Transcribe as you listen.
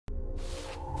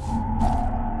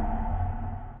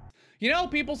You know,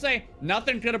 people say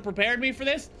nothing could have prepared me for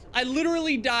this. I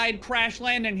literally died crash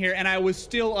landing here and I was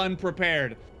still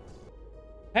unprepared.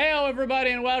 Heyo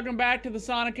everybody, and welcome back to the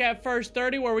Sonoket First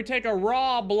 30, where we take a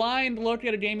raw, blind look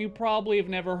at a game you probably have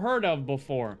never heard of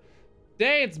before.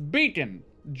 Today it's Beacon.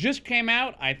 Just came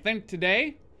out, I think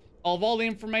today. I'll have all the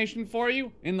information for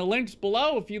you in the links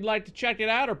below if you'd like to check it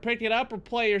out or pick it up or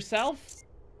play yourself.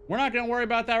 We're not gonna worry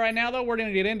about that right now though, we're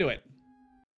gonna get into it.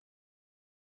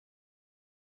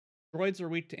 Droids are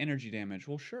weak to energy damage,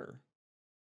 well sure.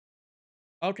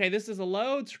 Okay, this is a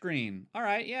load screen. All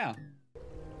right, yeah.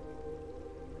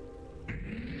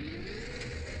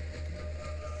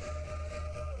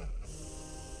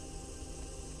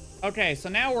 Okay, so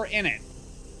now we're in it.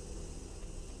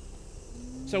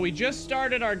 So we just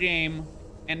started our game,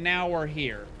 and now we're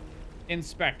here.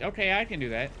 Inspect. Okay, I can do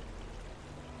that.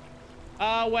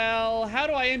 Well, how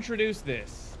do I introduce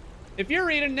this? If you're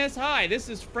reading this, hi, this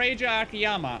is Freja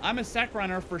Akiyama. I'm a sec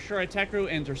runner for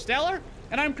Shuraiteku Interstellar,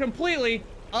 and I'm completely,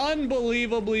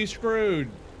 unbelievably screwed.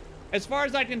 As far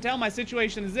as I can tell, my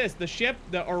situation is this. The ship,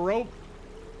 the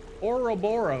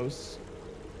Ouroboros,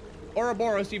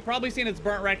 you've probably seen its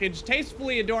burnt wreckage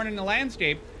tastefully adorning the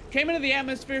landscape, came into the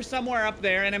atmosphere somewhere up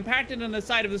there and impacted on the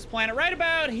side of this planet right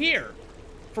about here.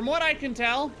 From what I can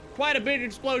tell, quite a big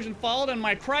explosion followed and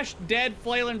my crushed, dead,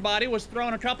 flailing body was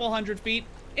thrown a couple hundred feet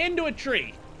into a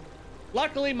tree.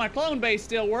 Luckily, my clone base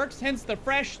still works, hence the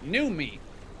fresh, new me.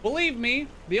 Believe me,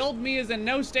 the old me is in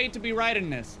no state to be writing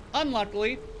this.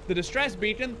 Unluckily, the distress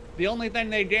beacon, the only thing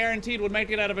they guaranteed would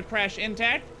make it out of a crash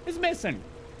intact, is missing.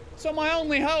 So my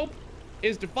only hope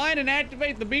is to find and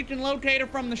activate the beacon locator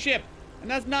from the ship.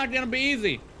 And that's not gonna be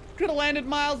easy. Could have landed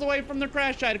miles away from the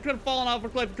crash site. It could have fallen off a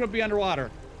cliff. It could be underwater.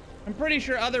 I'm pretty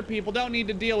sure other people don't need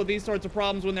to deal with these sorts of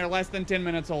problems when they're less than 10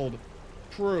 minutes old.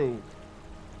 True.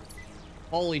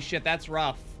 Holy shit, that's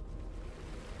rough.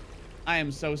 I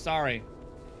am so sorry.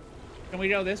 Can we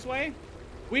go this way?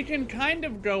 We can kind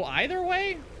of go either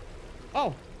way.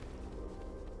 Oh.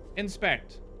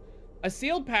 Inspect. A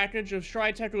sealed package of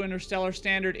Shuraiteku Interstellar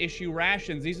standard issue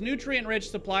rations. These nutrient-rich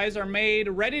supplies are made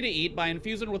ready to eat by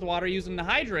infusing with water using the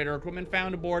hydrator equipment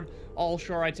found aboard all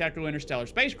Shuraiteku Interstellar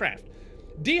spacecraft.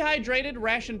 Dehydrated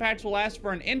ration packs will last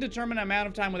for an indeterminate amount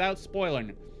of time without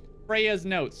spoiling. Freya's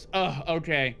notes. Ugh,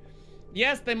 okay.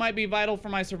 Yes, they might be vital for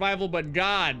my survival, but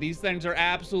God, these things are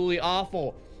absolutely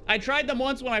awful. I tried them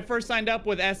once when I first signed up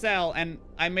with SL, and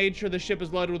I made sure the ship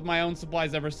is loaded with my own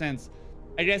supplies ever since.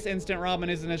 I guess Instant Ramen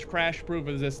isn't as crash-proof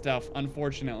as this stuff,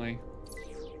 unfortunately.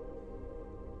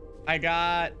 I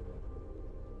got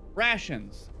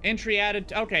rations. Entry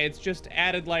added. Okay, it's just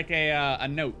added like a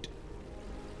note.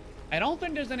 I don't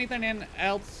think there's anything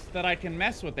else that I can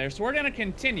mess with there, so we're gonna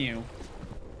continue.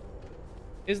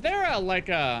 Is there a, like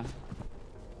a...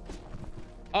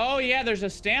 Oh, yeah, there's a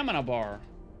stamina bar.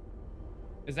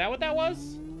 Is that what that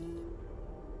was?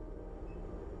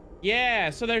 Yeah,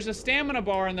 so there's a stamina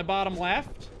bar in the bottom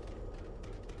left.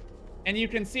 And you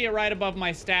can see it right above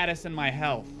my status and my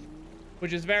health,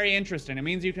 which is very interesting. It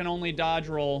means you can only dodge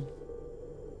roll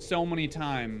so many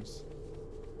times.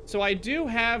 So I do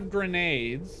have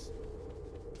grenades.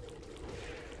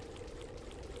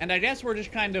 And I guess we're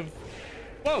just kind of...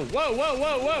 Whoa, whoa, whoa,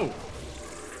 whoa, whoa!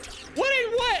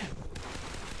 What?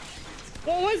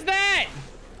 What was that?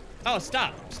 Oh,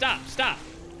 stop.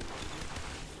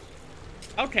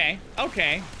 Okay.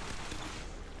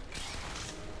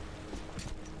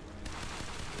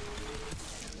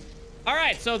 All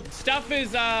right, so stuff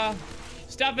is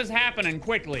happening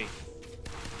quickly.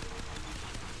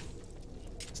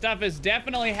 Stuff is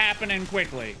definitely happening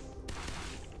quickly.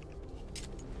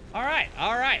 All right,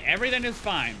 everything is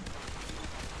fine.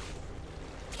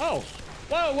 Oh,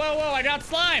 whoa, I got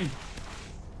slime.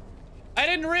 I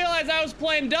didn't realize I was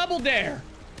playing Double Dare.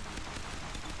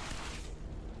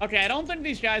 Okay, I don't think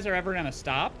these guys are ever gonna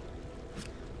stop.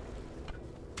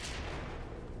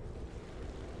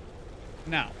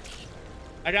 No.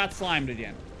 I got slimed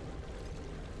again.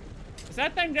 Is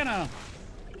that thing gonna...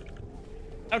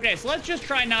 Okay, so let's just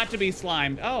try not to be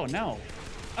slimed. Oh, no.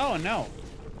 Oh, no.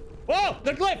 Whoa!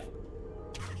 The cliff!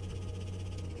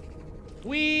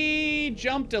 We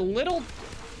jumped a little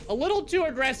too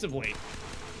aggressively.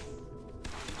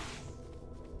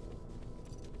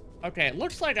 Okay, it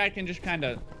looks like I can just kind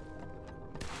of...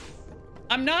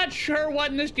 I'm not sure what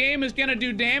in this game is gonna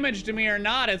do damage to me or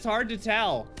not. It's hard to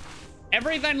tell.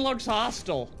 Everything looks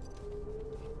hostile.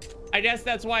 I guess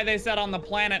that's why they said on the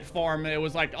planet form it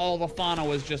was like all the fauna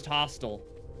was just hostile.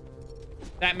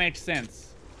 That makes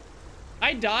sense.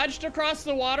 I dodged across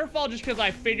the waterfall just because I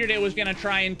figured it was gonna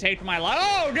try and take my life.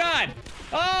 Oh, God!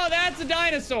 Oh, that's a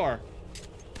dinosaur!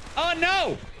 Oh,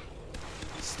 no!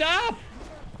 Stop!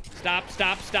 Stop,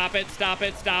 stop, stop it, stop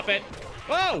it, stop it.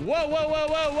 Whoa, whoa, whoa, whoa,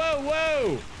 whoa, whoa,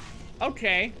 whoa.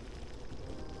 Okay.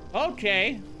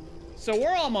 Okay. So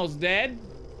we're almost dead.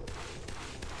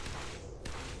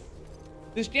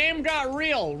 This game got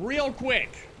real quick.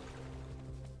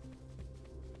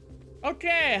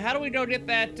 Okay, how do we go get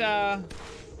that,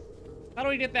 how do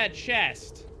we get that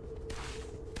chest?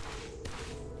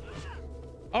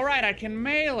 All right, I can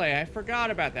melee. I forgot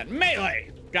about that.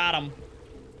 Melee! Got him.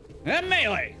 And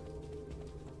melee!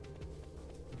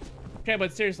 Okay,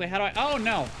 but seriously, how do I... Oh,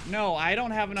 no. No, I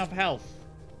don't have enough health.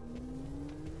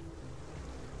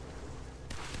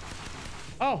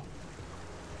 Oh.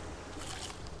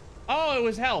 Oh, it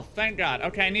was health. Thank God.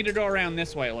 Okay, I need to go around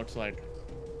this way, it looks like.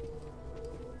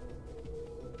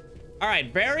 All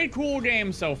right, very cool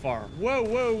game so far. Whoa,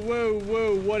 whoa, whoa,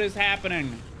 whoa. What is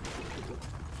happening?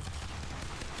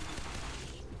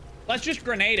 Let's just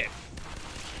grenade it.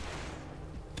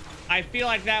 I feel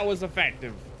like that was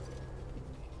effective.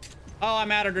 Oh,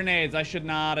 I'm out of grenades. I should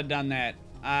not have done that.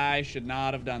 I should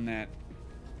not have done that.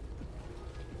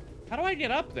 How do I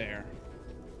get up there?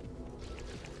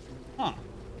 Huh.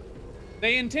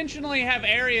 They intentionally have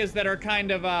areas that are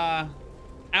kind of,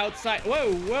 outside.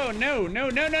 Whoa, whoa, no, no,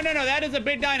 no, no, no, no. That is a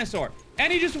big dinosaur.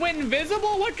 And he just went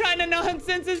invisible? What kind of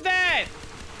nonsense is that?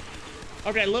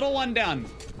 Okay, little one done.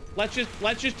 Let's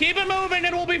just keep it moving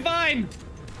and we'll be fine.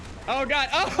 Oh God,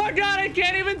 I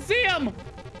can't even see him.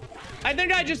 I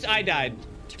think I died.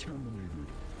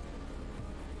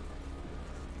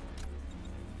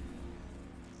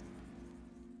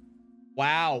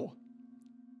 Wow.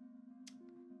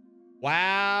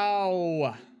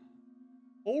 Wow.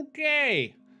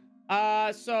 Okay.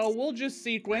 So we'll just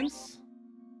sequence.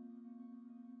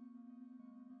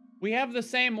 We have the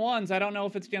same ones. I don't know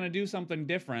if it's gonna do something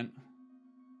different.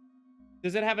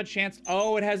 Does it have a chance?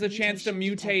 Oh, it has a chance to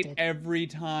mutate every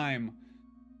time.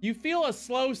 You feel a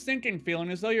slow sinking feeling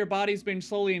as though your body's being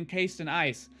slowly encased in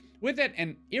ice. With it,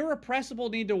 an irrepressible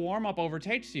need to warm up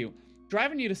overtakes you,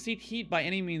 driving you to seek heat by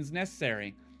any means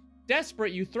necessary.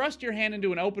 Desperate, you thrust your hand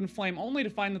into an open flame only to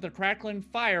find that the crackling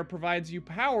fire provides you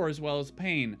power as well as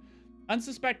pain.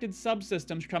 Unsuspected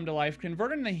subsystems come to life,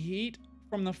 converting the heat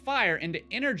from the fire into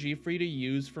energy for you to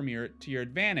use to your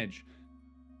advantage.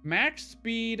 Max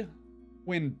speed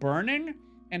when burning,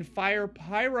 and fire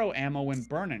pyro ammo when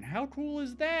burning. How cool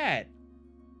is that?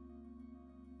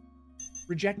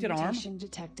 Rejected arm? Mutation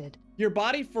detected. Your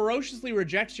body ferociously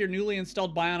rejects your newly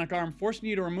installed bionic arm, forcing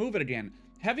you to remove it again.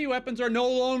 Heavy weapons are no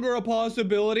longer a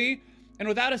possibility, and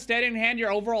without a steadying hand,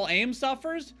 your overall aim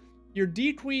suffers. Your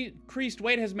decreased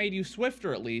weight has made you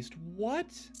swifter, at least. What?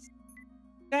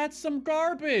 That's some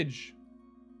garbage.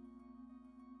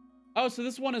 Oh, so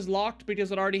this one is locked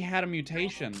because it already had a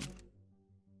mutation.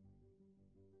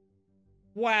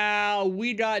 Wow,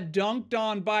 we got dunked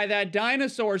on by that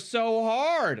dinosaur so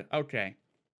hard. Okay.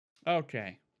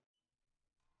 Okay.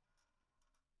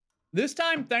 This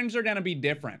time, things are gonna be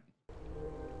different.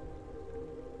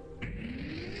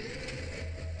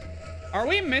 Are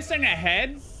we missing a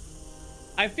head?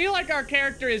 I feel like our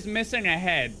character is missing a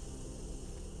head.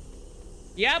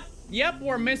 Yep,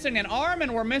 we're missing an arm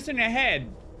and we're missing a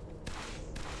head.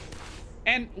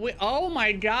 And oh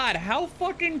my God, how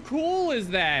fucking cool is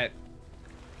that?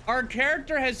 Our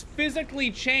character has physically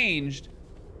changed.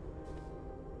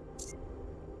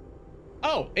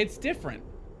 Oh, it's different.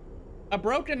 A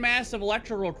broken mass of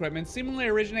electrical equipment seemingly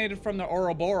originated from the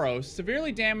Ouroboros,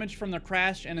 severely damaged from the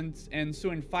crash and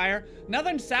ensuing fire.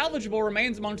 Nothing salvageable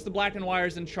remains amongst the blackened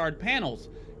wires and charred panels.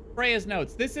 Freya's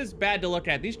notes. This is bad to look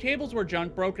at. These cables were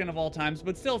junk, broken of all times,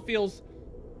 but still feels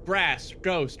grass,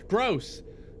 ghost, gross.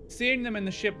 Seeing them in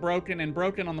the ship broken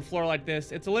on the floor like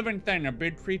this, it's a living thing, a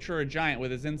big creature or a giant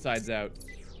with his insides out.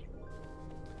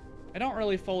 I don't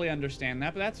really fully understand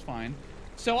that, but that's fine.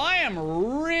 So I am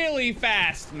really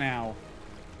fast now.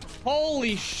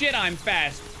 Holy shit, I'm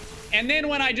fast. And then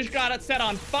when I just got it set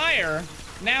on fire,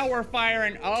 now we're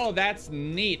firing. Oh, that's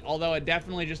neat. Although it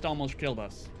definitely just almost killed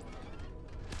us.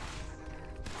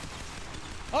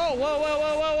 Oh, whoa, whoa,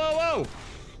 whoa, whoa, whoa,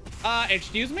 whoa.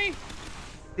 Excuse me?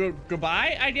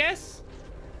 Goodbye, I guess?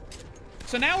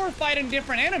 So now we're fighting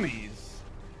different enemies.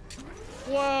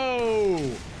 Whoa.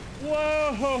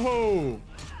 Whoa.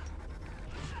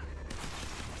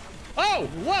 Oh,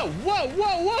 whoa, whoa,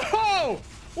 whoa, whoa.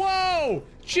 Whoa.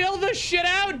 Chill the shit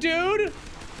out, dude.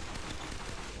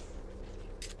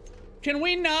 Can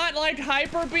we not, like,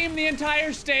 hyper beam the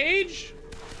entire stage?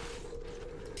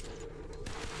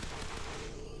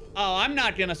 Oh, I'm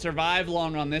not gonna survive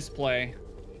long on this play.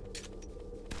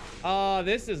 Oh,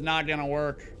 this is not gonna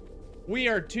work. We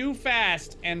are too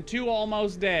fast and too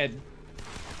almost dead.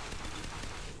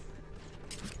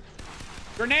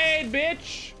 Grenade,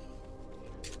 bitch!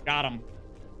 Got him.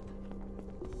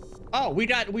 Oh, we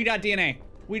got DNA.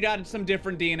 We got some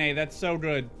different DNA. That's so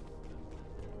good.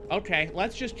 Okay,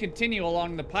 let's just continue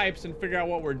along the pipes and figure out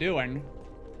what we're doing.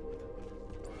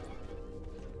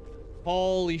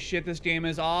 Holy shit, this game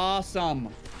is awesome.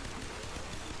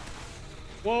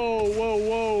 Whoa, whoa,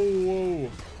 whoa,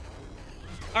 whoa.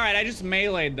 All right, I just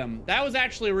meleeed them. That was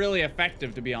actually really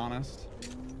effective, to be honest.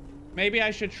 Maybe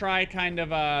I should try kind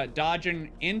of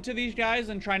dodging into these guys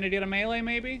and trying to get a melee,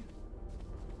 maybe?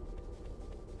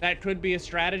 That could be a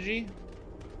strategy.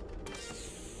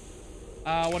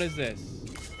 What is this?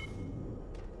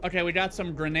 Okay, we got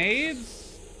some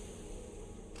grenades.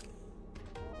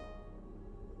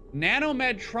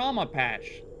 Nanomed Trauma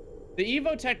Patch. The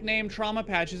Evotech name Trauma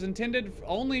Patch is intended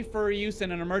only for use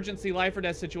in an emergency life or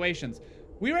death situations.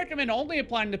 We recommend only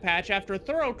applying the patch after a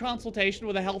thorough consultation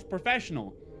with a health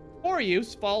professional. For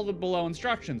use, follow the below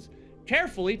instructions.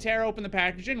 Carefully tear open the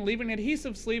packaging, leaving an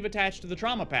adhesive sleeve attached to the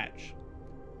trauma patch.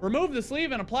 Remove the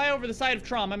sleeve and apply over the site of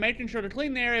trauma, making sure to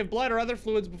clean the area of blood or other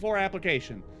fluids before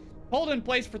application. Hold in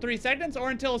place for 3 seconds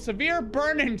or until a severe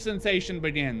burning sensation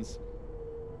begins.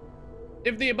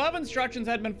 If the above instructions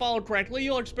had been followed correctly,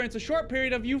 you'll experience a short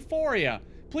period of euphoria.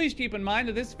 Please keep in mind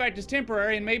that this effect is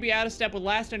temporary and may be out of step with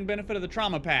lasting benefit of the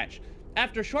trauma patch.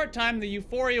 After a short time, the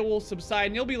euphoria will subside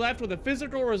and you'll be left with the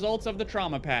physical results of the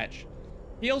trauma patch.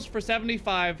 Heals for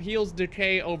 75, heals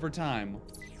decay over time.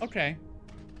 Okay.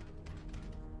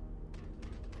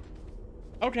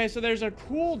 Okay, so there's a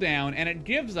cooldown and it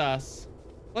gives us...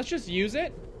 Let's just use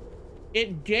it.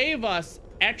 It gave us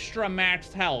extra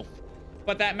maxed health,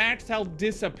 but that maxed health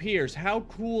disappears. How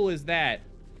cool is that?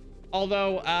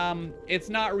 Although, it's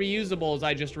not reusable, as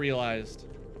I just realized.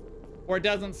 Or it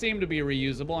doesn't seem to be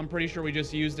reusable. I'm pretty sure we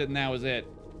just used it and that was it.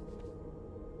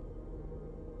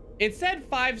 It said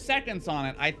 5 seconds on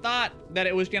it. I thought that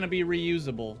it was going to be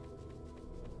reusable.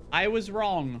 I was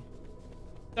wrong.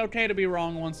 It's okay to be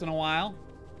wrong once in a while.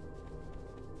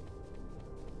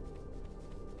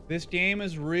 This game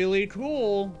is really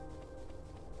cool.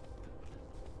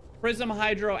 Prism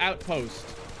Hydro Outpost.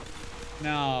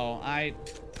 No,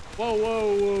 Whoa,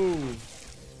 whoa, whoa.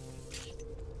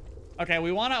 Okay,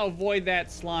 we want to avoid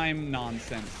that slime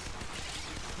nonsense.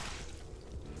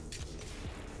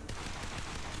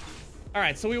 All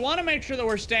right, so we want to make sure that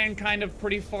we're staying kind of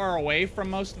pretty far away from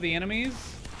most of the enemies.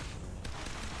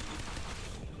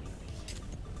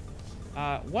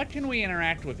 What can we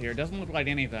interact with here? Doesn't look like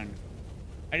anything.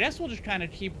 I guess we'll just kind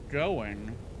of keep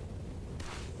going.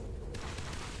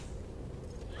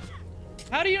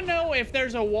 How do you know if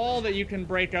there's a wall that you can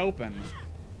break open?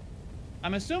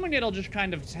 I'm assuming it'll just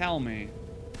kind of tell me.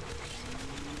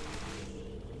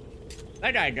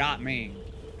 That guy got me.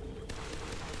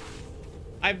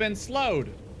 I've been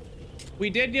slowed. We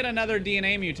did get another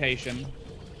DNA mutation.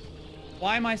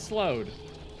 Why am I slowed?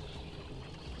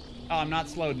 Oh, I'm not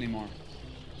slowed anymore.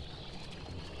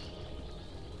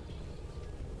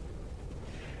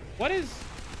 What is...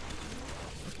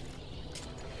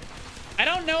 I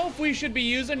don't know if we should be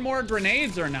using more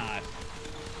grenades or not.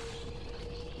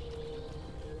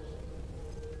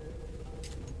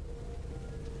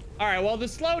 All right, well, the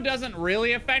slow doesn't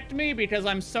really affect me because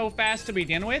I'm so fast to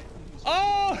begin with.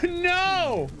 Oh,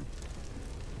 no!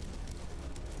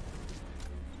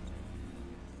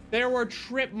 There were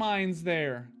trip mines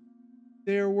there.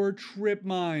 There were trip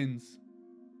mines.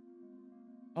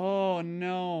 Oh,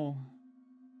 no.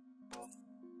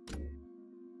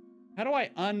 How do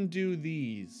I undo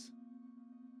these?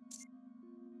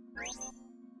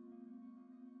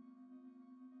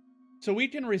 So we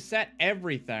can reset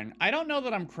everything. I don't know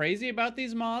that I'm crazy about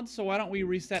these mods, so why don't we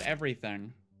reset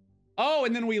everything? Oh,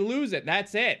 and then we lose it.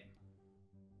 That's it.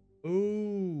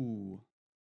 Ooh.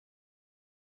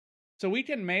 So we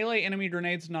can melee enemy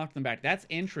grenades to knock them back. That's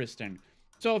interesting.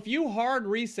 So if you hard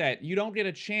reset, you don't get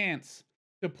a chance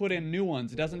to put in new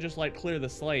ones. It doesn't just like clear the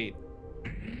slate.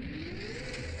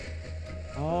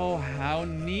 Oh, how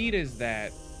neat is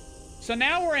that? So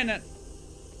now we're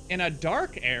in a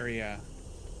dark area.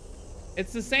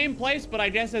 It's the same place, but I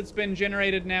guess it's been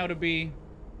generated now to be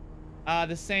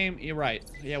the same. You're right.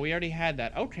 Yeah, we already had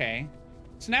that. Okay.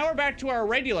 So now we're back to our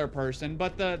regular person,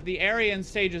 but the area and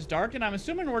stage is dark, and I'm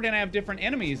assuming we're gonna have different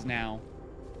enemies now.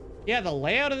 Yeah, the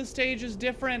layout of the stage is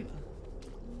different.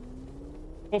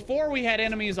 Before we had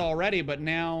enemies already, but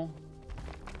now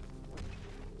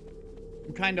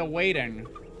I'm kind of waiting.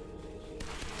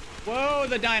 Whoa,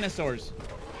 the dinosaurs.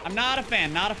 I'm not a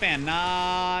fan, not a fan,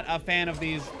 not a fan of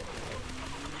these.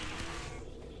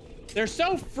 They're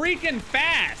so freaking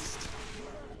fast.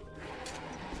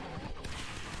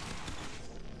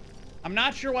 I'm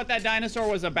not sure what that dinosaur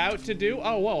was about to do.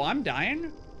 Oh, whoa, I'm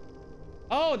dying?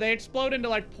 Oh, they explode into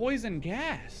like poison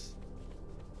gas.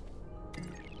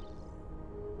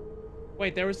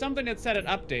 Wait, there was something that said it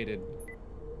updated.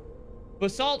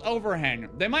 Basalt overhang.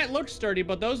 They might look sturdy,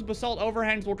 but those basalt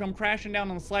overhangs will come crashing down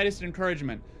on the slightest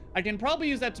encouragement. I can probably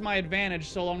use that to my advantage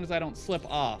so long as I don't slip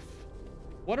off.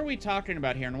 What are we talking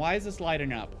about here, and why is this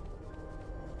lighting up?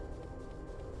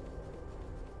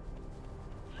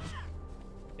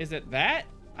 Is it that?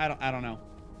 I don't know.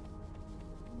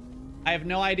 I have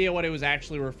no idea what it was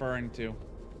actually referring to.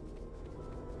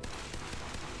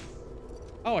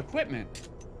 Oh, equipment.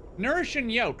 Nourishing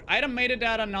yolk. Item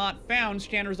metadata not found.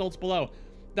 Scan results below.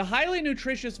 The highly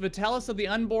nutritious vitalis of the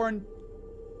unborn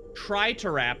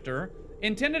Triceraptor,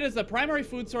 intended as the primary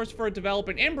food source for a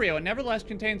developing embryo, it nevertheless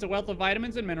contains a wealth of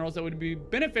vitamins and minerals that would be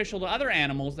beneficial to other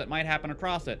animals that might happen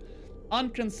across it. On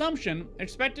consumption,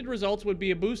 expected results would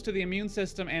be a boost to the immune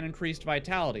system and increased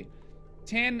vitality.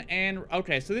 10 and...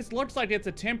 Okay, so this looks like it's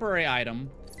a temporary item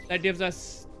that gives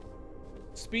us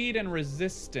speed and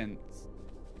resistance.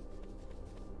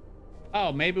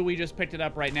 Oh, maybe we just picked it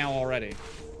up right now already.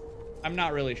 I'm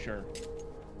not really sure.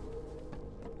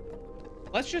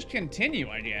 Let's just continue,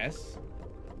 I guess.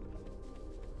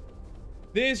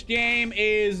 This game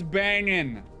is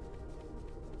banging.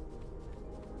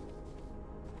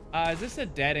 Is this a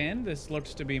dead end? This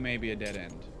looks to be maybe a dead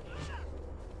end.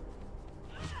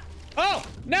 Oh,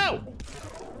 no!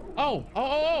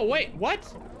 Oh, wait,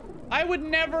 what? I would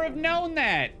never have known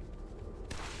that.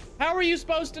 How are you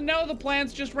supposed to know the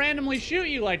plants just randomly shoot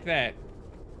you like that?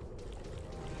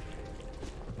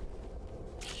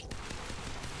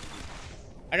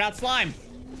 I got slimed.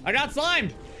 I got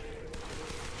slimed.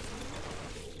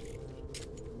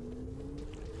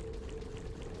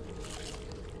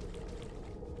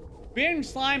 Being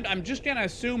slimed, I'm just gonna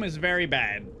assume is very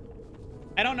bad.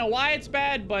 I don't know why it's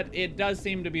bad, but it does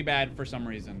seem to be bad for some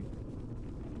reason.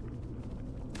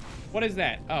 What is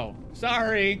that? Oh,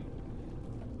 sorry.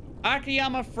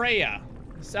 Akiyama Freya.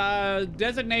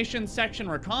 Designation section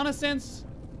reconnaissance.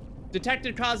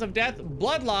 Detected cause of death,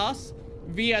 blood loss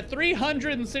via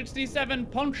 367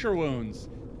 puncture wounds.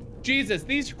 Jesus,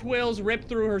 these quills ripped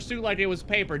through her suit like it was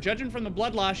paper. Judging from the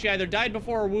blood loss, she either died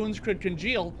before her wounds could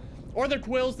congeal, or the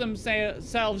quills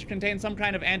themselves contain some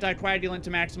kind of anticoagulant to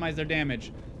maximize their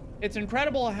damage. It's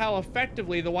incredible how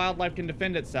effectively the wildlife can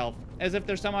defend itself, as if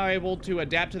they're somehow able to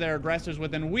adapt to their aggressors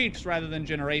within weeks rather than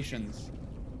generations.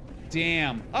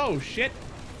 Damn. Oh, shit.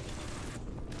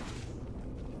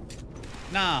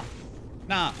 Nah.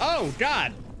 Oh,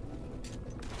 God.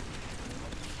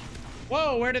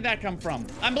 Whoa, where did that come from?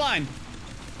 I'm blind.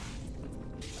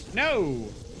 No.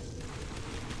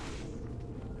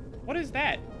 What is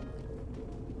that?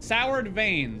 Soured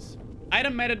veins.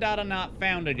 Item metadata not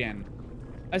found again.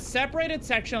 A separated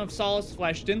section of Solace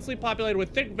flesh densely populated with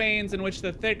thick veins in which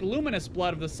the thick, luminous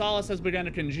blood of the Solace has begun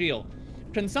to congeal.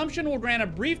 Consumption will grant a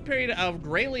brief period of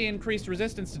greatly increased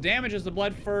resistance to damage as the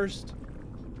blood first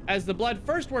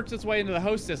works its way into the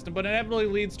host system, but inevitably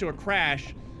leads to a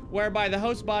crash, whereby the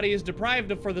host body is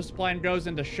deprived of further supply and goes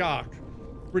into shock.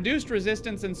 Reduced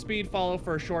resistance and speed follow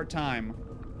for a short time.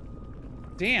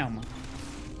 Damn.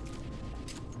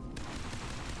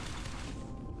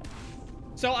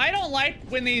 So I don't like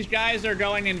when these guys are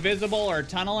going invisible or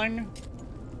tunneling.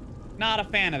 Not a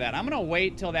fan of that. I'm gonna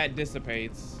wait till that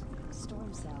dissipates.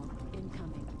 Storm cell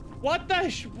incoming. What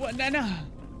the what, no.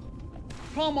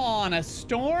 Come on, a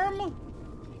storm?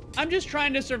 I'm just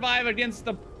trying to survive against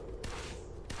the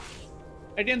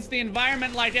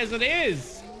environment like as it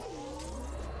is.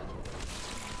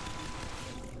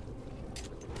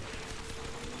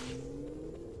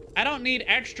 I don't need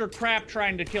extra crap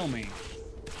trying to kill me.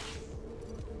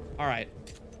 All right,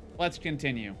 let's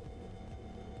continue.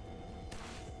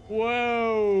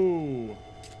 Whoa.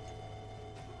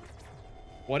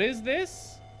 What is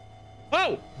this?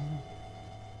 Oh!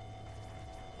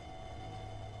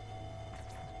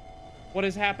 What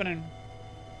is happening?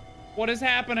 What is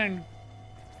happening?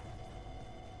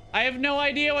 I have no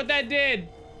idea what that did.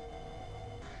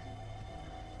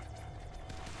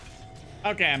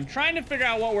 Okay, I'm trying to figure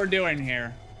out what we're doing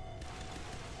here.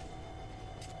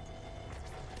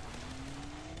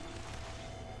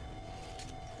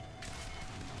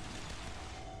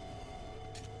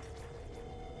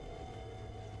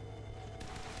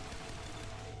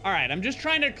 All right, I'm just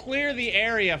trying to clear the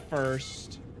area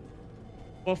first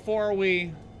before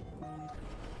we...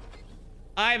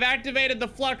 I've activated the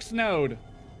flux node.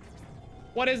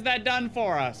 What has that done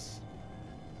for us?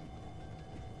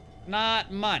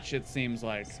 Not much, it seems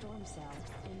like. Storm cell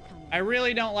incoming. I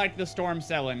really don't like the storm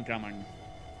cell incoming.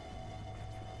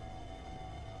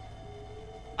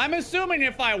 I'm assuming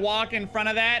if I walk in front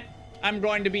of that, I'm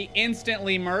going to be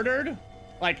instantly murdered.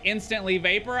 Like, instantly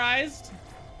vaporized.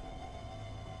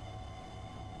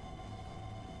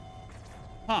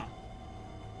 Huh.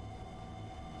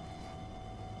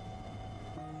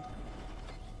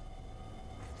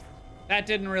 That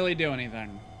didn't really do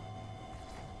anything.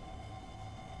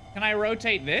 Can I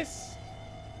rotate this?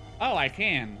 Oh, I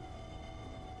can.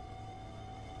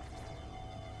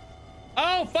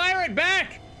 Oh, fire it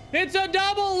back! It's a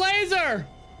double laser!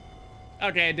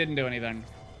 Okay, it didn't do anything.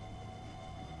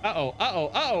 Uh-oh, uh-oh,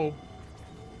 uh-oh.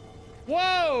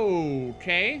 Whoa,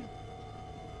 okay.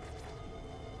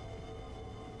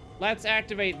 Let's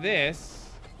activate this.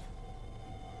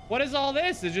 What is all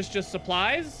this? Is this just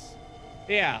supplies?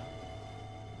 Yeah.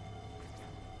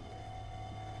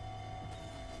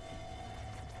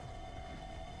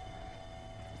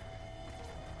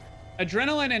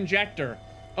 Adrenaline injector.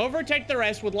 Overtake the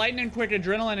rest with lightning quick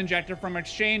adrenaline injector from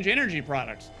Exchange Energy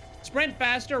Products. Sprint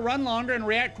faster, run longer, and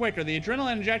react quicker. The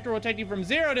adrenaline injector will take you from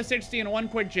 0 to 60 in one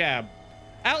quick jab.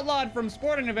 Outlawed from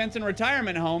sporting events and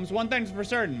retirement homes, one thing's for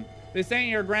certain. This ain't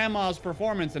your grandma's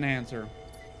performance enhancer.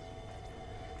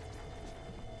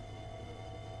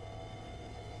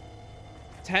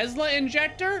 Tesla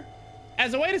injector?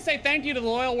 As a way to say thank you to the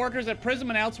loyal workers at Prism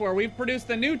and elsewhere, we've produced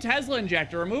the new Tesla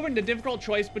injector, removing the difficult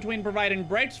choice between providing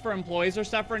breaks for employees or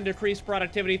suffering decreased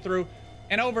productivity through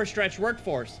an overstretched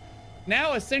workforce.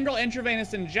 Now, a single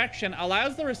intravenous injection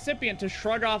allows the recipient to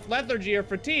shrug off lethargy or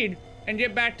fatigue and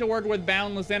get back to work with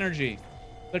boundless energy.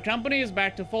 The company is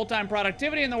back to full-time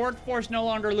productivity and the workforce no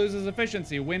longer loses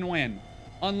efficiency. Win-win.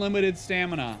 Unlimited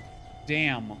stamina.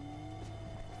 Damn.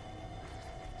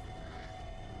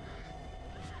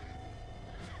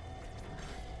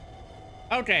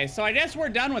 Okay, so I guess we're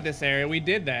done with this area. We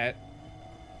did that.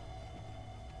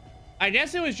 I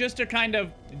guess it was just to kind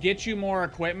of get you more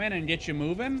equipment and get you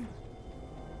moving.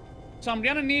 So I'm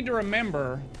gonna need to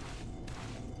remember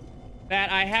that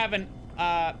I have an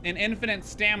infinite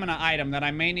stamina item that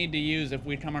I may need to use if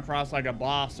we come across like a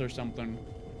boss or something.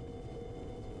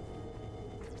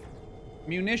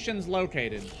 Munitions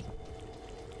located.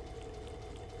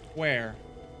 Where?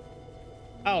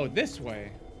 Oh, this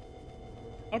way.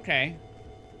 Okay.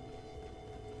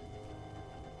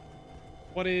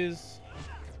 What is...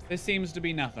 This seems to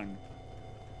be nothing.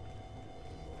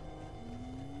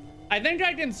 I think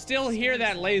I can still hear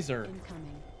that laser.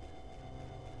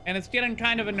 And it's getting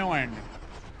kind of annoying.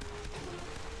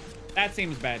 That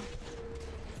seems bad.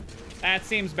 That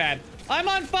seems bad. I'm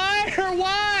on fire!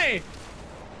 Why?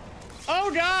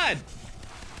 Oh, God.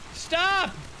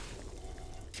 Stop!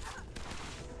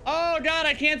 Oh, God,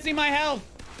 I can't see my health.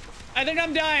 I think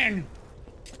I'm dying.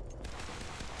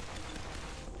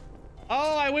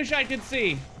 Oh, I wish I could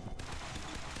see.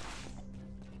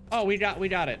 Oh, we got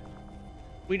it.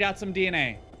 We got some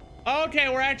DNA. Okay,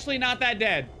 we're actually not that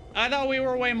dead. I thought we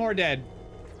were way more dead.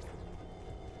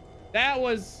 That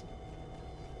was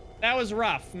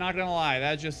rough, not gonna lie.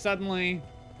 That just suddenly,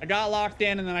 I got locked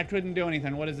in and then I couldn't do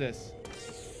anything. What is this?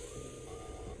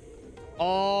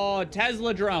 Oh,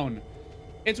 Tesla drone.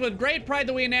 It's with great pride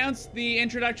that we announce the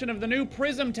introduction of the new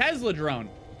Prism Tesla drone.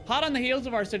 Hot on the heels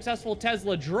of our successful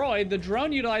Tesla droid, the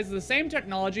drone utilizes the same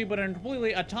technology but in a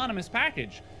completely autonomous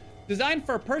package. Designed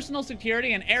for personal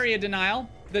security and area denial,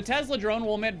 the Tesla drone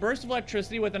will emit bursts of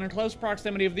electricity within a close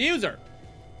proximity of the user.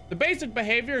 The basic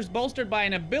behavior is bolstered by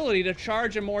an ability to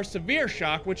charge a more severe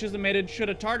shock, which is emitted should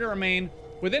a target remain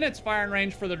within its firing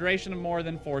range for the duration of more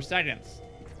than 4 seconds.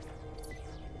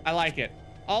 I like it.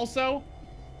 Also,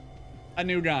 a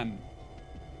new gun.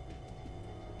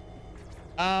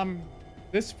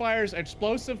 This fires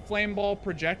explosive flame ball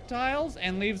projectiles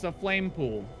and leaves a flame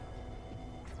pool.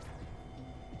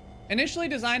 Initially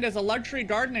designed as a luxury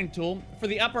gardening tool for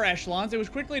the upper echelons, it was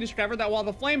quickly discovered that while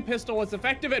the flame pistol was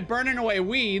effective at burning away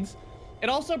weeds, it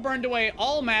also burned away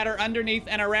all matter underneath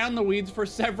and around the weeds for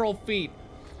several feet.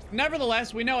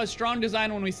 Nevertheless, we know a strong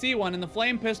design when we see one, and the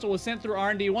flame pistol was sent through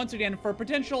R&D once again for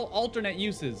potential alternate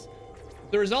uses.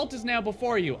 The result is now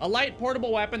before you, a light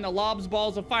portable weapon that lobs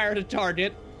balls of fire at a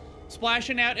target,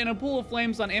 splashing out in a pool of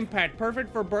flames on impact,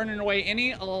 perfect for burning away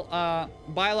any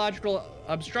biological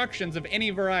obstructions of any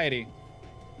variety.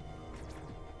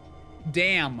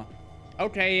 Damn.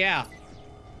 Okay, yeah.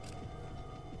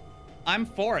 I'm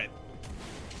for it.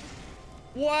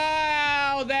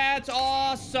 Wow, that's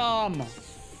awesome.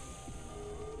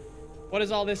 What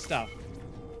is all this stuff?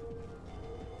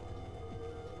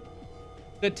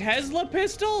 The Tesla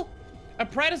pistol? A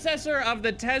predecessor of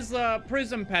the Tesla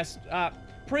Prism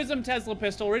Tesla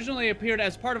pistol originally appeared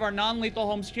as part of our non-lethal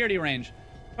home security range.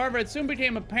 However, it soon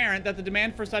became apparent that the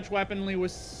demand for such weaponry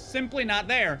was simply not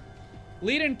there.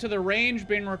 leading to the range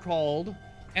being recalled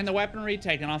and the weaponry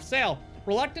taken off sale.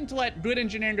 Reluctant to let good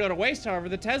engineering go to waste, however,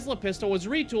 the Tesla pistol was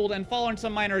retooled, and following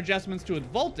some minor adjustments to its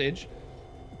voltage,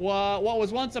 what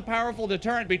was once a powerful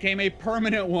deterrent became a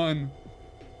permanent one.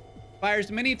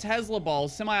 Fires many Tesla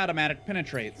balls, semi-automatic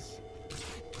penetrates.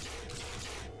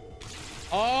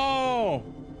 Oh!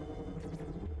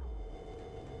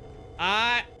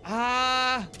 I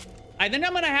think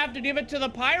I'm gonna have to give it to the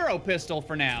pyro pistol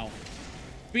for now.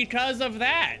 Because of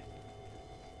that.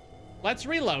 Let's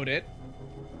reload it.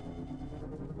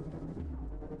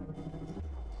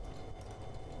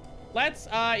 Let's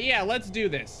do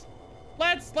this.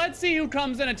 Let's see who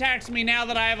comes and attacks me now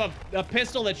that I have a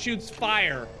pistol that shoots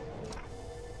fire.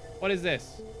 What is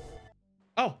this?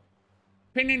 Oh,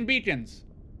 pinging beacons.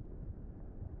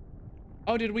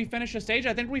 Oh, did we finish a stage?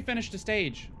 I think we finished a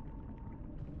stage.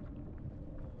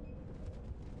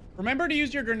 Remember to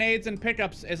use your grenades and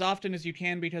pickups as often as you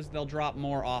can because they'll drop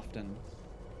more often.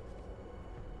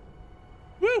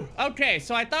 Woo! Okay,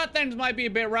 so I thought things might be a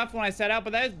bit rough when I set out,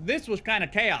 but this was kind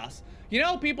of chaos. You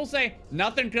know, people say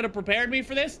nothing could have prepared me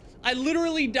for this. I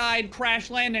literally died crash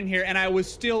landing here and I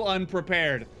was still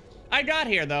unprepared. I got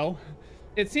here though.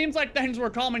 It seems like things were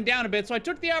calming down a bit, so I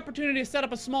took the opportunity to set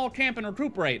up a small camp and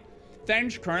recuperate.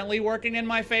 Things currently working in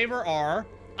my favor are,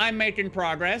 I'm making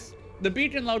progress. The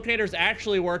beacon locator's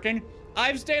actually working.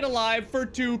 I've stayed alive for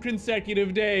 2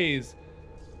 consecutive days.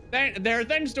 There are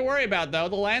things to worry about though.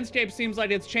 The landscape seems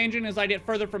like it's changing as I get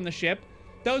further from the ship.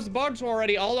 Those bugs were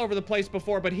already all over the place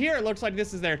before, but here it looks like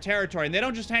this is their territory, and they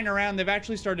don't just hang around, they've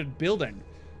actually started building.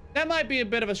 That might be a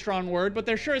bit of a strong word, but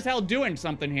they're sure as hell doing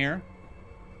something here.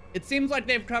 It seems like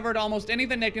they've covered almost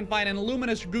anything they can find in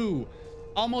luminous goo,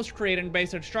 almost creating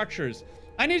basic structures.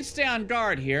 I need to stay on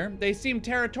guard here. They seemed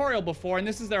territorial before, and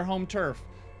this is their home turf.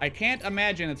 I can't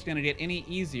imagine it's gonna get any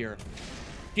easier.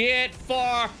 Get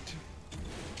fucked!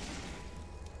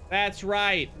 That's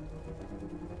right.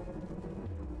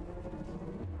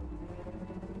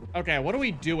 Okay, what are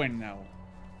we doing though?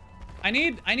 I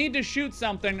need to shoot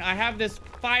something. I have this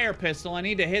fire pistol. I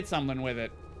need to hit something with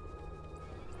it.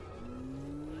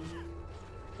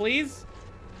 Please?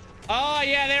 Oh,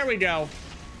 yeah, there we go.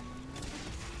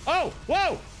 Oh,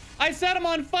 whoa! I set him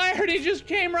on fire and he just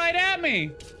came right at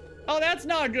me. Oh, that's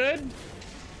not good.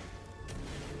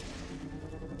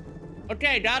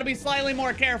 Okay, gotta be slightly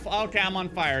more careful. Okay, I'm on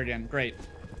fire again. Great.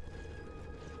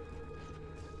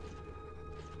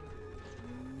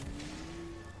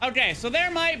 Okay, so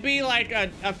there might be like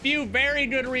a few very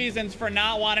good reasons for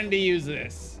not wanting to use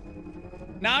this.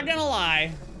 Not gonna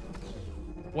lie.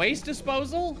 Waste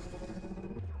disposal?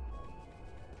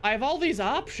 I have all these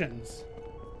options.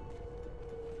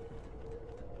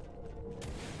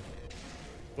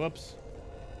 Whoops.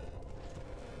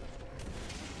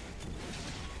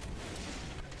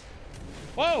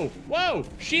 Whoa, whoa,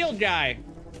 shield guy.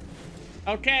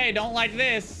 Okay, don't like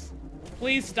this.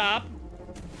 Please stop.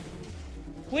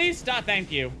 Please stop,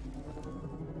 thank you.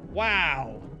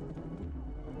 Wow.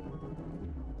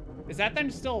 Is that thing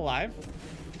still alive?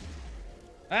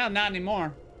 Well, not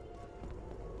anymore.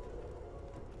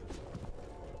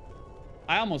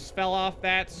 I almost fell off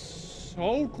that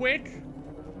so quick.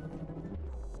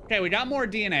 Okay, we got more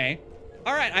DNA.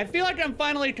 All right, I feel like I'm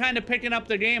finally kind of picking up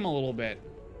the game a little bit.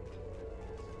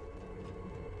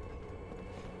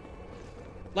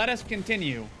 Let us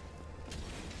continue.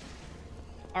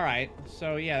 All right,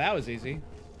 so yeah, that was easy.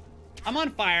 I'm on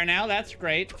fire now, that's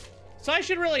great. So I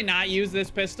should really not use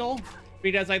this pistol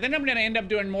because I think I'm gonna end up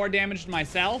doing more damage to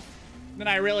myself than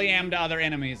I really am to other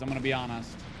enemies, I'm gonna be honest.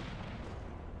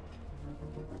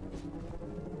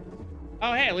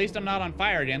 Oh, hey, at least I'm not on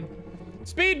fire again.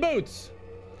 Speed boots!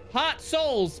 Hot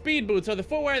Souls speed boots are the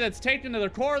footwear that's taken to the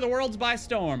core of the worlds by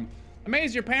storm.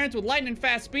 Amaze your parents with lightning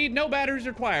fast speed, no batteries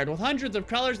required. With hundreds of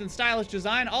colors and stylish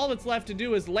design, all that's left to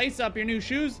do is lace up your new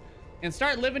shoes and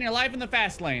start living your life in the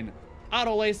fast lane.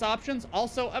 Auto lace options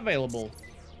also available.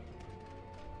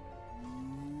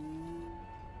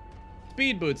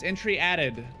 Speed boots, entry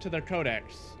added to their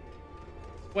codex.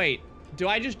 Wait, do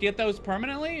I just get those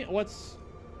permanently?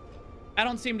 I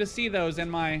don't seem to see those in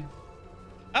my...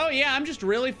 Oh yeah, I'm just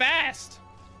really fast.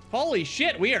 Holy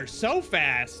shit, we are so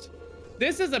fast.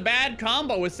 This is a bad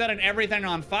combo with setting everything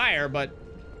on fire, but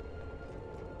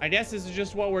I guess this is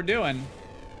just what we're doing.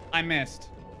 I missed.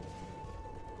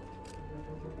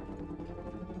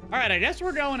 All right, I guess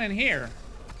we're going in here.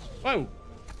 Whoa.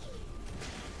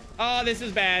 Oh, this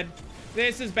is bad.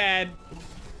 This is bad.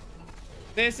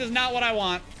 This is not what I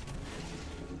want.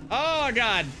 Oh,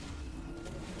 God.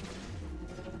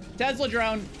 Tesla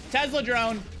drone. Tesla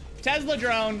drone. Tesla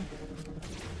drone.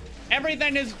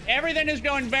 Everything is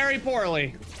going very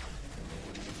poorly.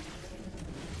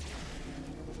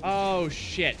 Oh,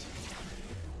 shit.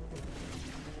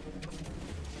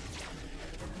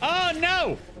 Oh,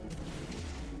 no!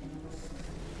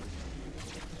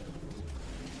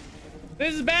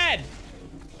 This is bad.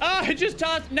 Oh, it just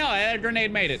tossed. No, that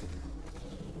grenade made it.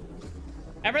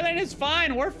 Everything is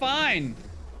fine. We're fine.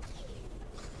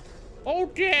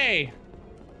 Okay.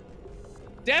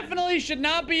 Definitely should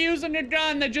not be using a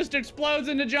gun that just explodes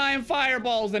into giant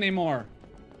fireballs anymore.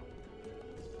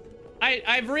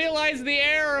 I've realized the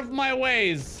error of my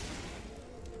ways.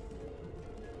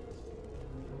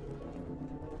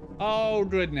 Oh,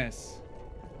 goodness.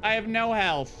 I have no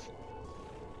health.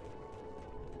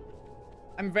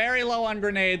 I'm very low on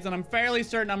grenades, and I'm fairly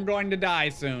certain I'm going to die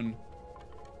soon.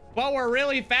 But we're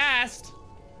really fast,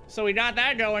 so we got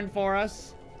that going for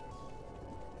us.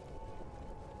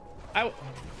 Oh,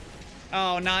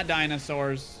 not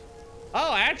dinosaurs.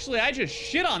 Oh, actually, I just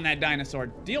shit on that dinosaur.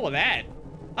 Deal with that.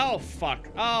 Oh, fuck.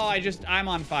 Oh, I'm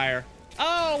on fire.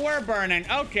 Oh, we're burning.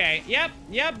 Okay.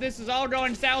 Yep. This is all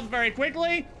going south very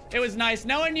quickly. It was nice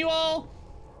knowing you all.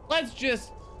 Let's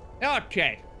just...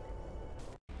 Okay.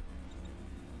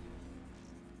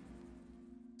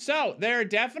 So, there are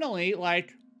definitely,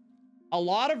 like, a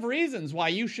lot of reasons why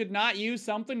you should not use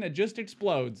something that just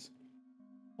explodes.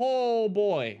 Oh,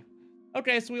 boy.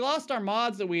 Okay, so we lost our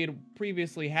mods that we had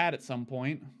previously had at some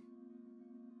point.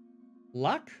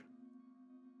 Luck?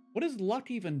 What does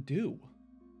luck even do?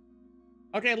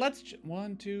 Okay, let's...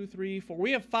 1, 2, 3, 4.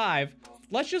 We have 5.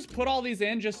 Let's just put all these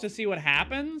in just to see what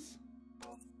happens.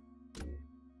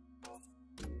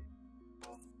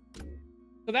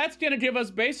 So that's gonna give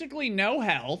us basically no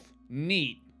health.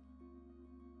 Neat.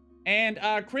 And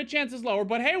crit chance is lower,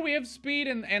 but hey, we have speed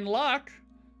and luck.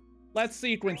 Let's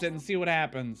sequence it and see what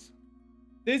happens.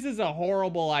 This is a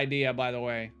horrible idea, by the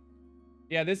way.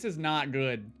 Yeah, this is not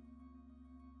good.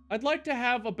 I'd like to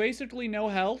have a basically no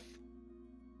health.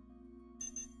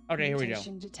 Okay, here we go.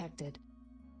 Detected.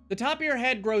 The top of your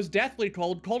head grows deathly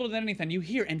cold, colder than anything. You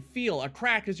hear and feel a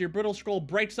crack as your brittle skull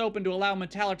breaks open to allow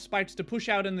metallic spikes to push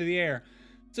out into the air.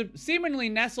 So seemingly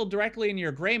nestled directly in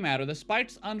your gray matter, the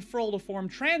spikes unfurl to form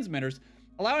transmitters,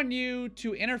 allowing you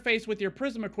to interface with your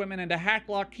prism equipment and to hack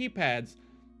lock keypads.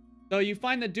 Though you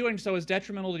find that doing so is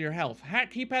detrimental to your health.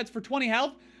 Hack keypads for 20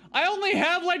 health? I only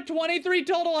have like 23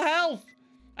 total health!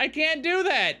 I can't do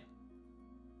that!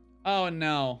 Oh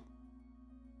no.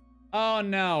 Oh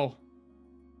no.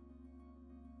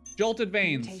 Jolted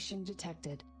veins. Mutation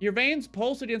detected. Your veins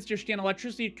pulse against your skin,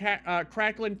 electricity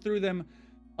crackling through them,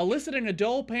 eliciting a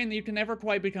dull pain that you can never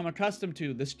quite become accustomed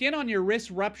to. The skin on your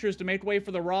wrist ruptures to make way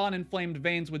for the raw and inflamed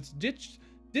veins, which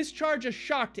discharge a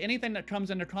shock to anything that comes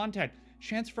into contact.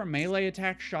 Chance for melee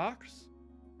attack shocks?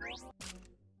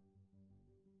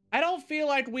 I don't feel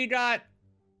like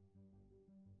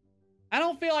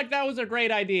that was a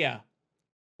great idea.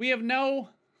 We have no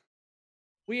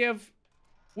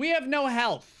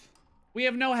health. We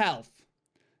have no health.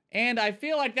 And I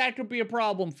feel like that could be a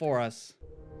problem for us.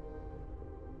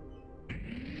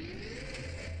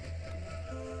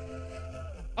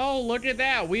 Oh, look at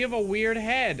that. We have a weird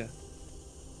head.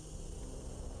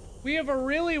 We have a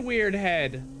really weird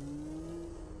head.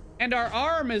 And our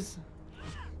arm is...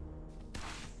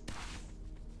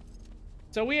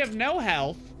 So we have no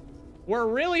health. We're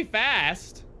really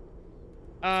fast.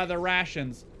 The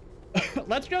rations.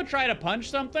 Let's go try to punch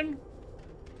something.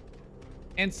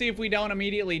 And see if we don't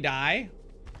immediately die.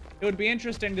 It would be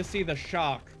interesting to see the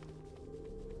shock.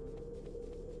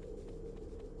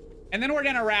 And then we're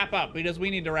gonna wrap up because we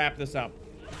need to wrap this up.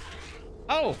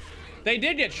 Oh, they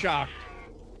did get shocked.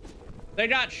 They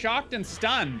got shocked and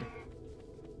stunned.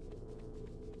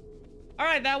 All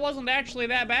right, that wasn't actually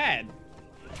that bad.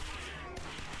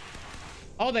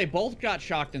 Oh, they both got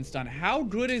shocked and stunned. How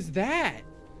good is that?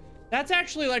 That's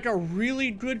actually like a really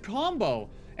good combo.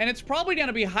 And it's probably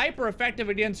gonna be hyper effective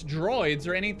against droids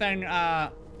or anything,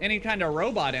 any kind of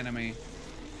robot enemy.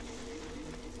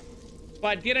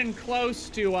 But getting close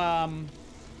to,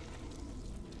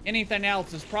 anything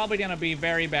else is probably gonna be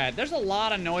very bad. There's a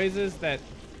lot of noises that...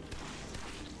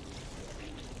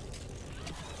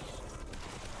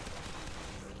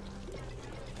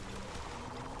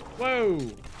 Whoa.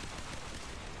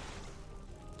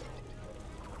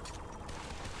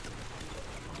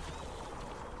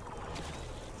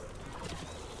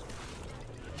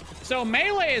 So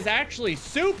melee is actually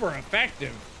super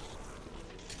effective.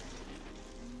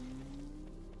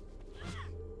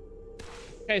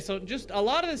 Okay, so just a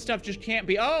lot of this stuff just can't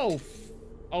be... Oh,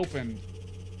 opened.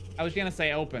 I was gonna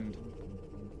say opened.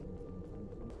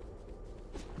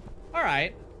 All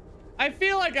right. I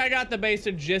feel like I got the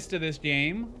basic gist of this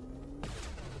game.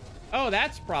 Oh,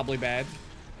 that's probably bad.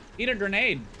 Eat a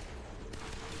grenade.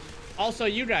 Also,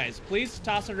 you guys, please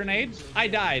toss a grenade. I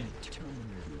died.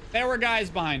 There were guys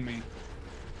behind me.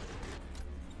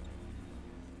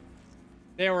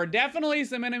 There were definitely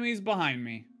some enemies behind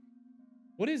me.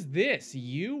 What is this?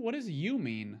 You? What does you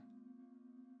mean?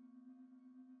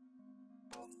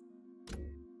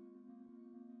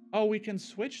 Oh, we can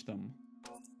switch them.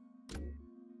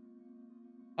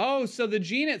 Oh, so the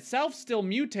gene itself still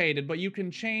mutated, but you can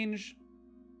change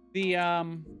the,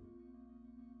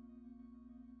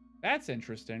 That's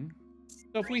interesting.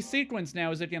 So if we sequence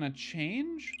now, is it gonna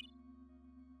change?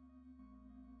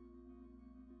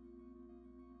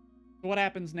 What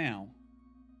happens now?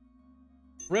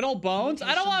 Brittle bones?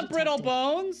 I don't want brittle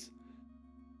bones!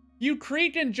 You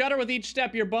creak and judder with each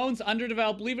step. Your bones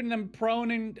underdeveloped, leaving them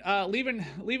prone and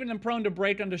leaving them prone to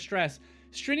break under stress.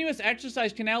 Strenuous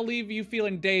exercise can now leave you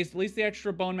feeling dazed. At least the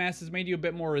extra bone mass has made you a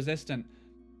bit more resistant.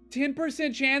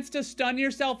 10% chance to stun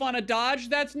yourself on a dodge?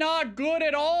 That's not good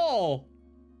at all.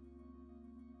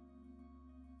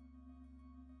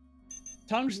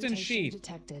 Tungsten sheath.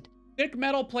 Detected. Thick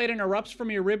metal plating erupts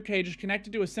from your rib cage, is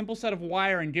connected to a simple set of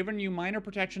wiring, giving you minor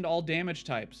protection to all damage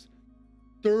types.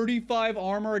 35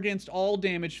 armor against all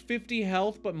damage, 50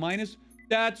 health, but minus...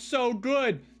 That's so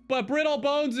good! But brittle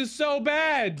bones is so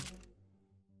bad!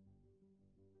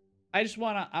 I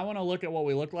wanna look at what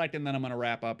we look like, and then I'm gonna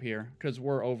wrap up here, because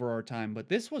we're over our time. But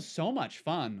this was so much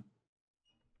fun.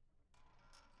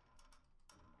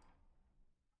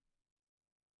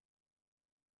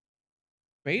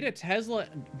 Beta Tesla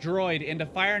droid into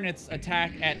firing its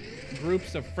attack at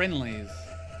groups of friendlies.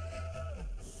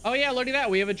 Oh yeah, look at that.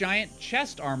 We have a giant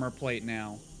chest armor plate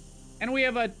now. And we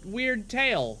have a weird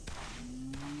tail.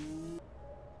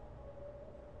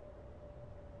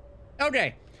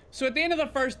 Okay, so at the end of the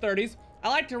first 30s, I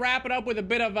like to wrap it up with a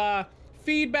bit of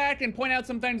feedback and point out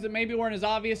some things that maybe weren't as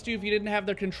obvious to you if you didn't have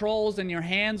the controls in your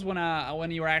hands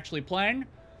when you were actually playing.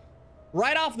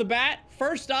 Right off the bat,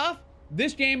 first off,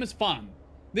 this game is fun.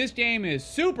 This game is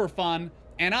super fun,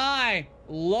 and I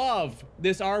love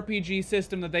this RPG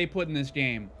system that they put in this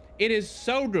game. It is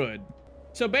so good.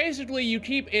 So basically,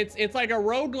 it's like a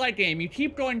roguelike game. You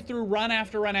keep going through run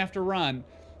after run after run,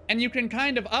 and you can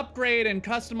kind of upgrade and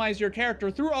customize your character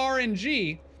through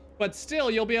RNG, but still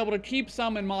you'll be able to keep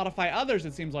some and modify others,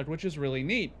 it seems like, which is really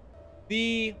neat.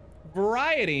 The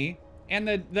variety and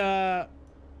the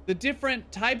different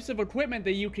types of equipment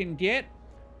that you can get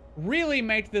really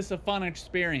make this a fun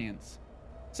experience.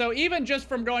 So even just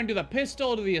from going to the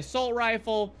pistol, to the assault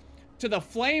rifle, to the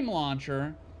flame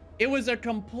launcher, it was a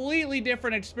completely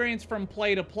different experience from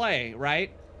play to play,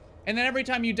 right? And then every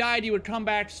time you died, you would come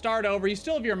back, start over. You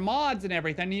still have your mods and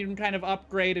everything. You can kind of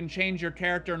upgrade and change your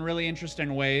character in really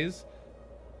interesting ways.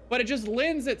 But it just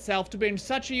lends itself to being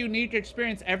such a unique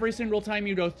experience every single time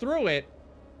you go through it,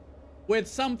 with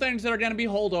some things that are going to be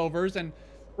holdovers. And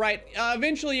right,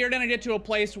 eventually you're going to get to a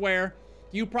place where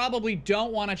you probably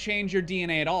don't want to change your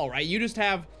DNA at all, right?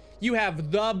 You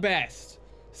have the best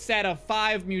set of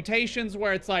 5 mutations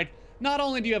where it's like, not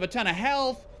only do you have a ton of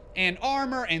health and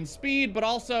armor and speed, but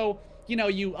also, you know,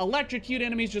 you electrocute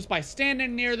enemies just by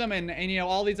standing near them, and you know,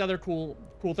 all these other cool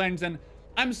things. And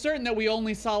I'm certain that we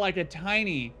only saw like a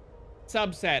tiny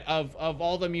subset of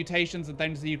all the mutations and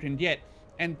things that you can get.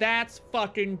 And that's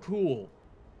fucking cool.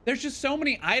 There's just so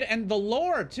many items, and the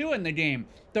lore too in the game.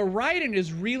 The writing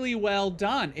is really well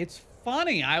done. It's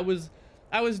funny. I was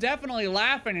definitely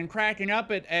laughing and cracking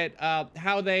up at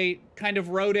how they kind of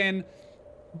wrote in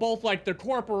both like the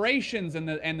corporations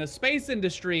and the space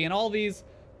industry and all these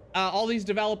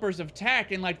developers of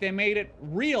tech, and like they made it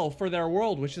real for their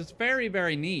world, which is very,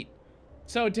 very neat.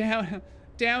 So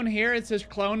down here it says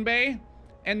Clone Bay,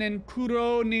 and then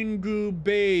Kuroningu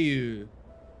Bay.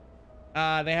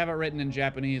 They have it written in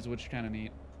Japanese, which is kind of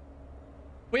neat.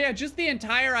 But yeah, just the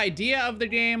entire idea of the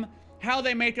game, how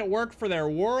they make it work for their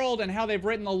world, and how they've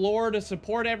written the lore to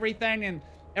support everything, and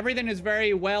everything is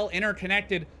very well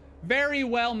interconnected. Very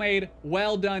well made,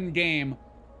 well done game.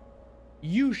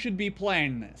 You should be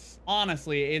playing this.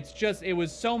 Honestly, it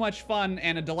was so much fun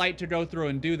and a delight to go through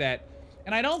and do that.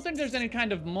 And I don't think there's any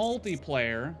kind of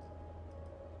multiplayer,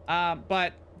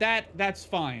 but that's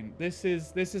fine. This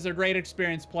is a great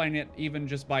experience playing it even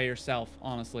just by yourself,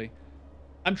 honestly.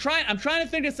 I'm trying to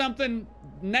think of something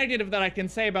negative that I can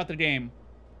say about the game.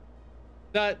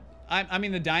 I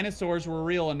mean, the dinosaurs were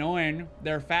real annoying.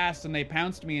 They're fast and they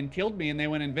pounced me and killed me and they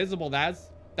went invisible. That's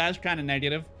kind of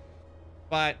negative.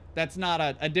 But that's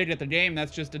not a dig at the game.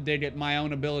 That's just a dig at my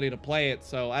own ability to play it.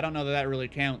 So I don't know that that really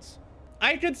counts.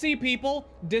 I could see people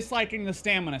disliking the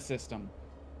stamina system.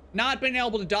 Not being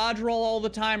able to dodge roll all the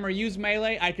time or use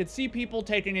melee. I could see people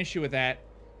taking issue with that.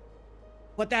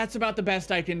 But that's about the best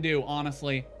I can do,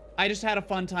 honestly. I just had a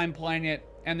fun time playing it,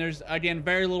 and there's, again,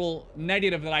 very little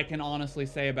negative that I can honestly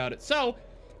say about it. So,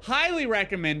 highly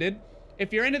recommended.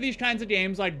 If you're into these kinds of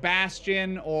games like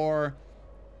Bastion or...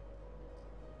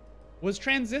 Was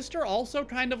Transistor also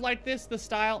kind of like this, the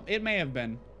style? It may have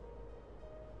been.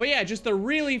 But yeah, just the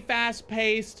really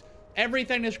fast-paced,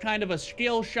 everything is kind of a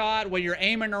skill shot where you're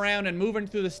aiming around and moving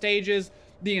through the stages.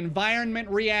 The environment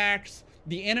reacts,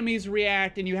 the enemies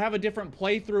react, and you have a different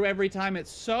playthrough every time. It's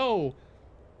so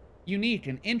unique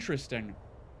and interesting.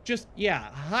 Just,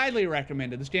 yeah, highly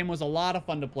recommended. This game was a lot of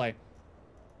fun to play.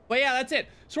 But yeah, that's it.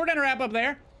 So we're gonna wrap up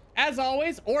there. As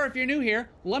always, or if you're new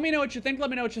here, let me know what you think. Let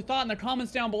me know what you thought in the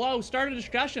comments down below. Start a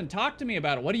discussion. Talk to me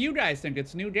about it. What do you guys think?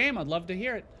 It's a new game. I'd love to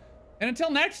hear it. And until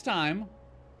next time,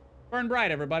 burn bright,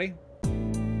 everybody.